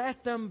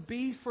 let them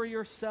be for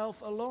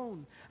yourself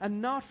alone, and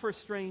not for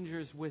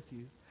strangers with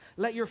you.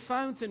 Let your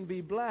fountain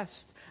be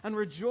blessed, and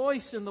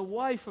rejoice in the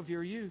wife of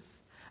your youth,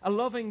 a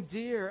loving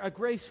deer, a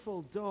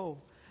graceful doe.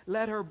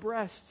 Let her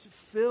breasts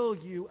fill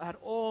you at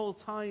all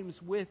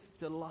times with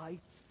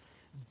delight.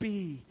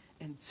 Be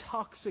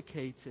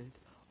intoxicated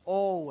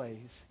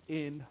always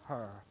in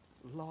her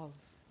love.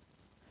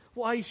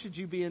 Why should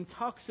you be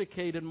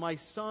intoxicated, my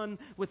son,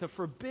 with a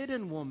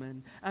forbidden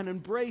woman, and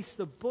embrace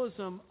the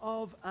bosom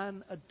of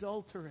an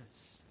adulteress?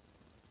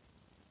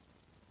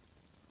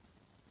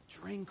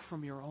 Drink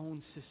from your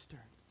own cistern.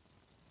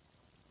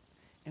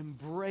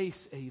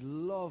 Embrace a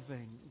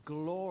loving,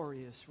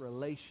 glorious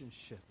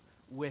relationship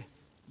with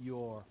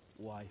your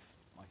wife,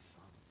 my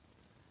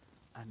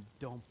son. And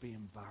don't be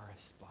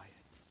embarrassed by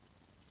it.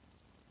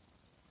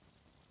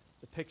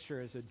 The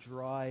picture is a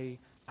dry,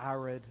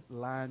 arid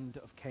land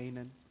of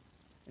Canaan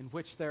in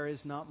which there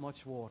is not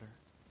much water.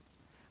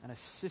 And a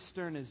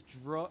cistern is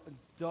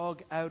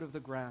dug out of the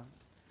ground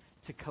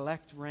to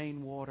collect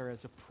rainwater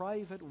as a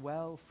private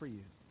well for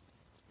you.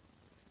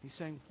 He's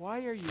saying,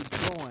 why are you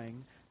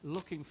going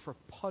looking for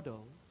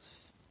puddles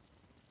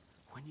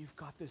when you've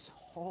got this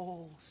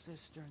whole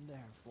cistern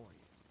there for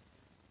you?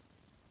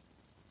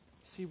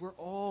 See, we're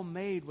all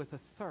made with a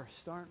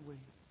thirst, aren't we?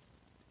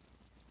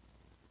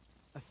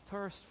 A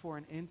thirst for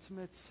an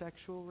intimate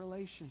sexual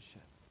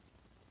relationship.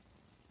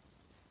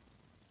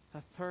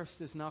 That thirst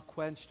is not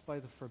quenched by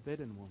the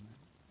forbidden woman.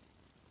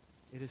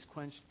 It is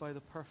quenched by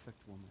the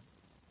perfect woman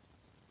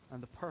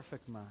and the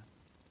perfect man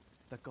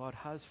that God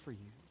has for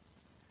you.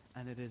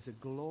 And it is a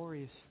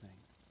glorious thing.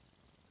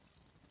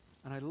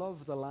 And I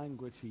love the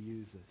language he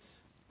uses.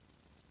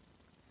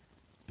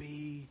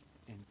 Be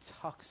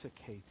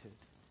intoxicated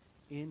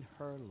in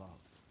her love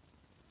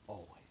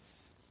always.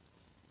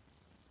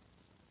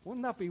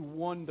 Wouldn't that be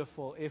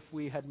wonderful if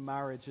we had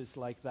marriages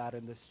like that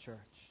in this church?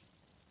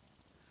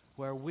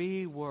 Where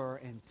we were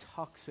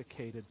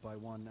intoxicated by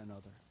one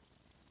another.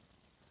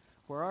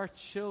 Where our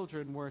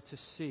children were to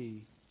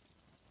see,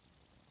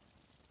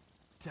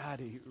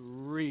 Daddy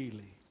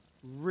really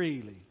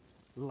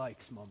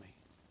likes Mummy.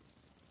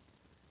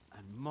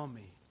 And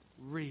Mummy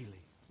really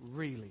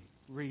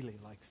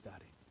likes Daddy.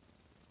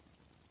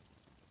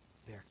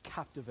 They're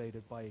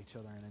captivated by each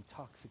other and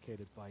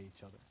intoxicated by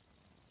each other.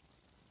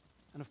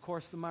 And of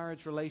course, the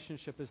marriage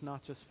relationship is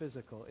not just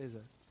physical, is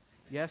it?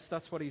 Yes,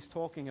 that's what he's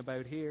talking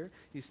about here.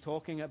 He's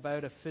talking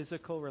about a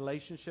physical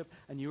relationship,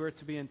 and you are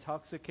to be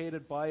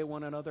intoxicated by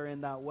one another in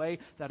that way.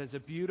 That is a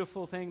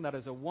beautiful thing. That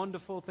is a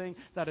wonderful thing.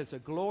 That is a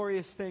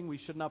glorious thing. We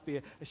should not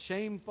be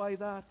ashamed by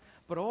that.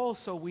 But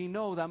also we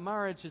know that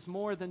marriage is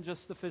more than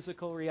just the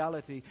physical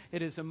reality.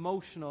 It is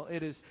emotional.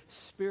 It is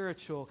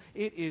spiritual.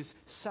 It is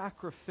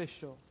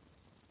sacrificial.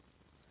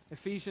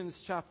 Ephesians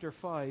chapter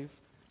 5,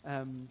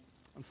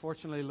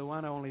 unfortunately,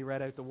 Luana only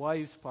read out the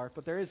wives part,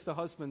 but there is the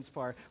husbands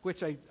part,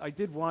 which I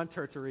did want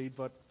her to read,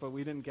 but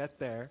we didn't get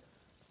there.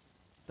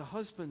 The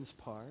husbands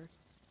part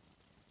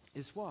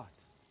is what?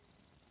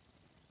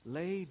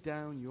 Lay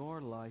down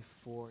your life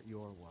for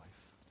your wife.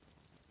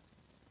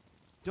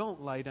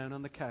 Don't lie down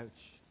on the couch.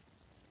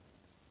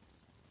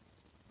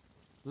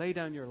 Lay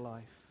down your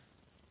life.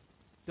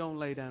 Don't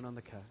lay down on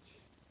the couch.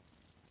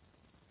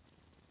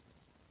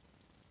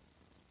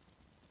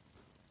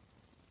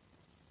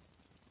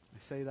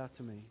 Say that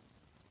to me.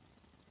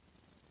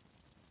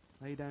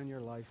 Lay down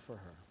your life for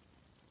her.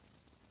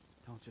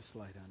 Don't just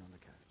lie down on the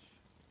couch.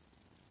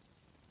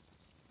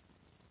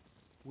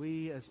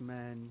 We as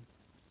men,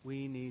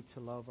 we need to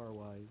love our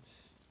wives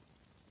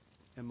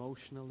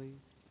emotionally,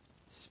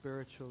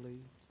 spiritually,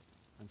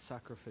 and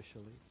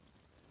sacrificially.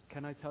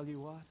 Can I tell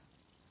you what?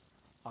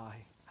 I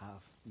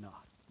have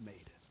not made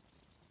it.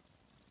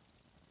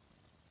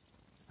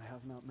 I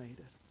have not made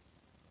it.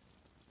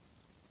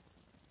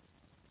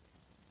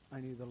 I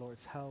need the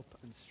Lord's help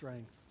and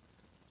strength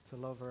to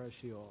love her as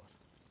she ought.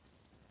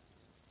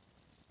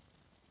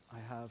 I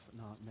have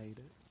not made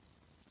it.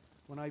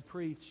 When I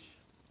preach,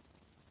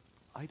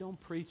 I don't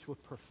preach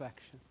with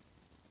perfection.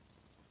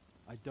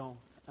 I don't,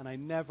 and I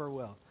never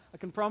will. I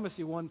can promise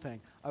you one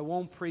thing. I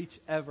won't preach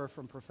ever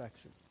from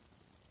perfection.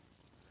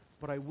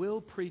 But I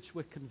will preach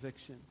with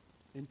conviction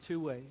in two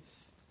ways.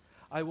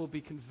 I will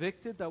be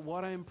convicted that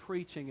what I am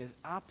preaching is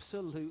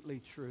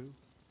absolutely true.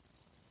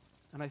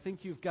 And I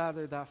think you've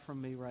gathered that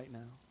from me right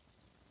now.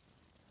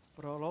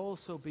 But I'll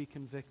also be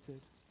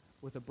convicted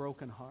with a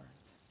broken heart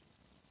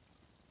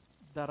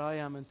that I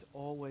amn't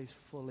always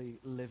fully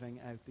living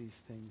out these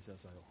things as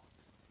I ought.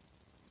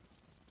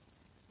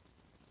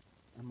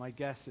 And my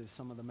guess is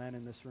some of the men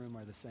in this room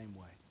are the same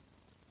way.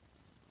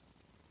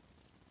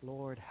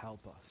 Lord,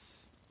 help us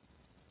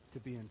to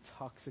be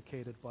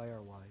intoxicated by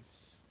our wives.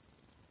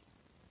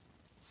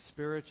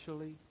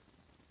 Spiritually,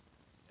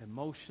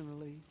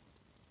 emotionally,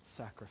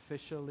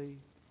 sacrificially,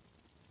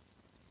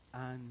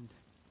 and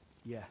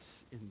yes,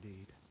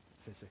 indeed,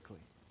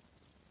 physically.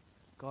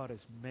 God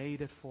has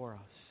made it for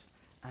us,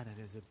 and it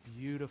is a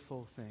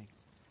beautiful thing,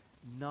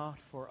 not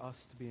for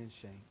us to be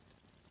ashamed.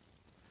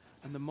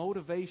 And the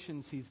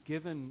motivations He's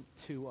given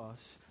to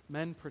us,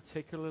 men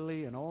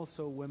particularly and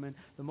also women,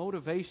 the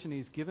motivation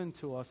He's given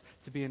to us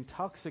to be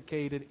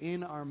intoxicated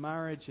in our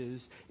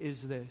marriages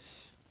is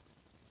this.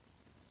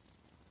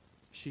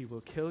 She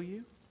will kill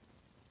you.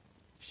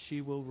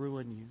 She will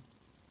ruin you.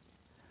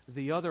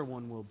 The other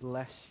one will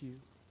bless you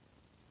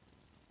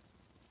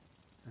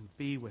and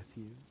be with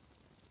you.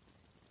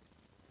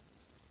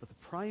 But the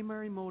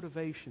primary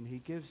motivation He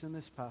gives in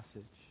this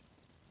passage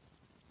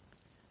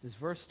is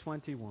verse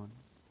 21.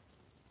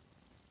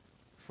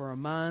 For a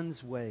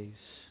man's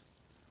ways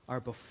are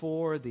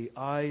before the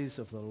eyes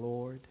of the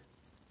Lord,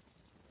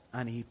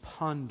 and He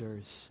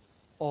ponders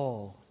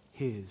all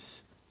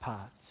His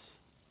paths.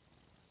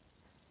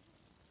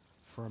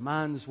 For a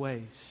man's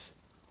ways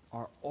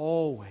are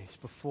always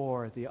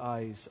before the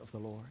eyes of the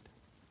Lord.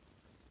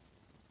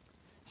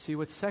 See,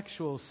 with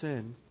sexual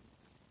sin,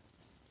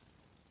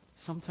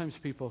 sometimes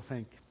people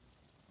think,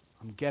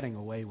 I'm getting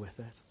away with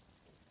it.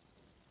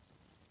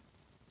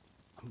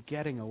 I'm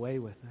getting away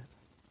with it.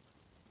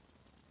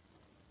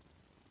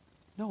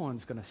 No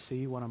one's going to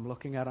see what I'm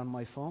looking at on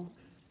my phone.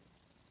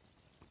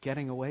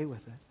 Getting away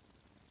with it.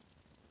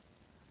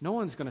 No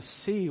one's going to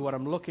see what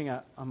I'm looking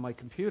at on my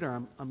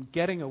computer. I'm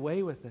getting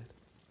away with it.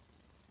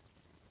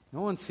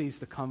 No one sees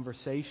the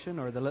conversation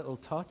or the little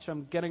touch.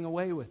 I'm getting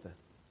away with it.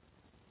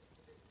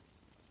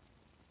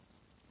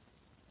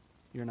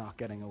 You're not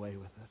getting away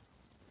with it.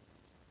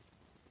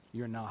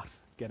 You're not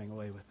getting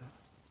away with it.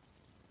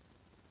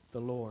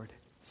 The Lord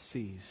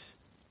sees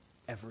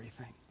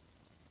everything.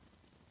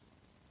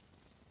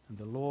 And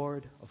the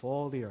Lord of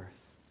all the earth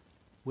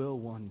will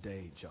one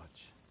day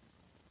judge.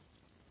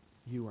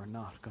 You are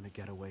not going to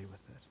get away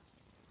with it.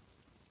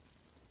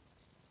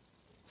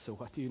 So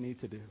what do you need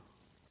to do?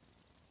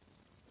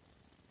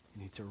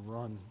 You need to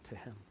run to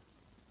Him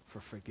for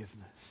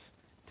forgiveness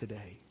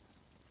today,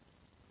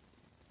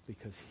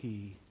 because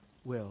He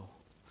will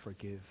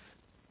forgive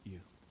you.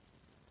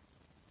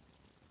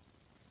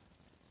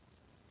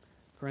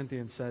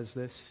 Corinthians says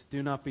this,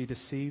 do not be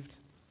deceived.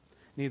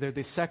 Neither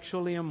the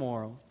sexually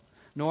immoral,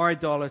 nor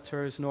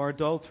idolaters, nor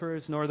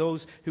adulterers, nor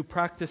those who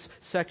practice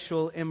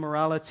sexual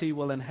immorality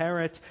will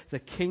inherit the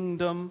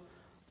kingdom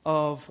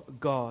of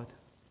God.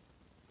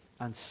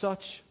 And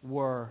such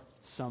were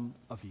some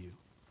of you.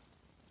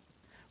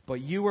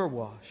 But you were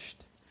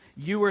washed,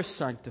 you were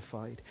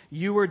sanctified,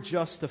 you were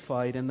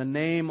justified in the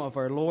name of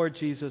our Lord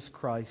Jesus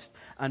Christ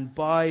and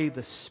by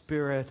the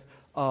Spirit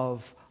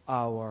of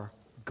our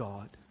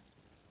God.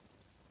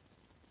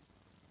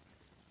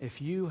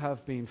 If you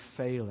have been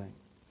failing,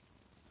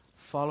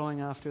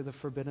 following after the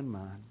forbidden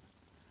man,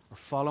 or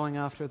following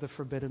after the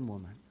forbidden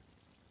woman,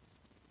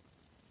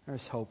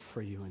 there's hope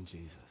for you in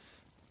Jesus.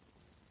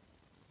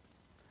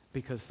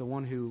 Because the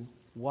one who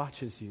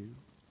watches you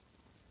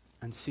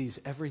and sees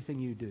everything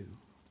you do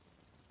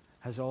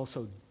has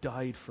also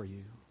died for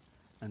you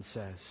and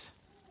says,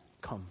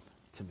 come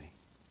to me.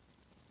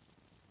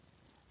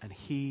 And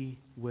He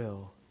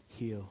will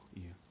heal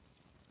you.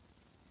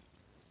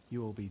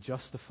 You will be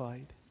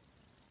justified.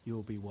 You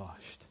will be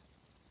washed.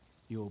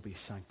 You will be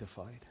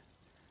sanctified.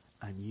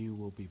 And you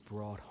will be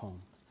brought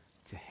home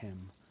to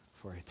Him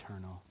for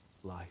eternal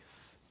life.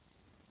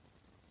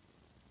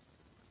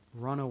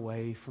 Run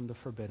away from the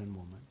forbidden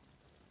woman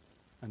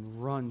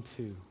and run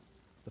to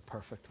the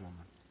perfect woman.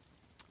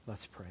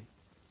 Let's pray.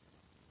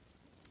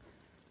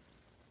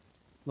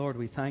 Lord,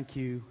 we thank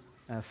you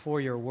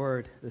for your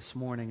word this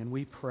morning, and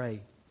we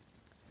pray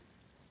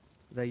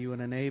that you would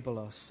enable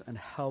us and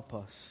help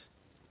us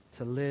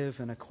to live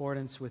in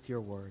accordance with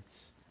your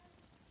words.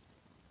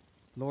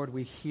 Lord,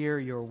 we hear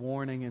your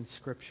warning in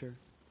Scripture.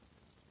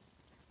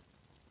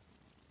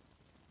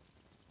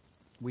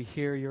 We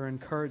hear your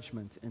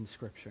encouragement in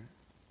Scripture.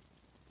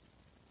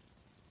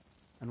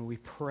 And we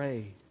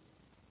pray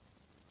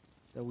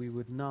that we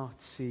would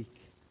not seek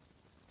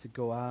to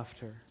go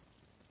after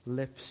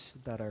lips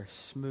that are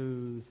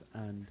smooth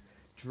and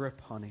drip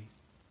honey,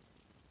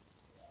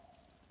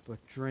 but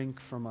drink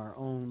from our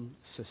own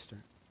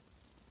cistern,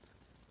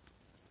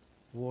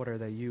 water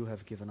that you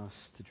have given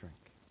us to drink.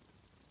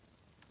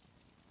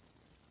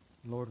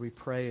 Lord, we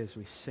pray as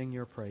we sing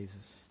your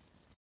praises,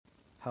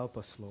 help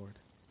us, Lord,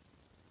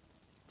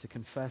 to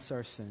confess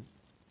our sin,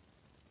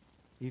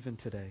 even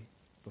today,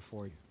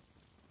 before you.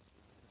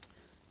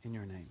 In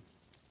your name.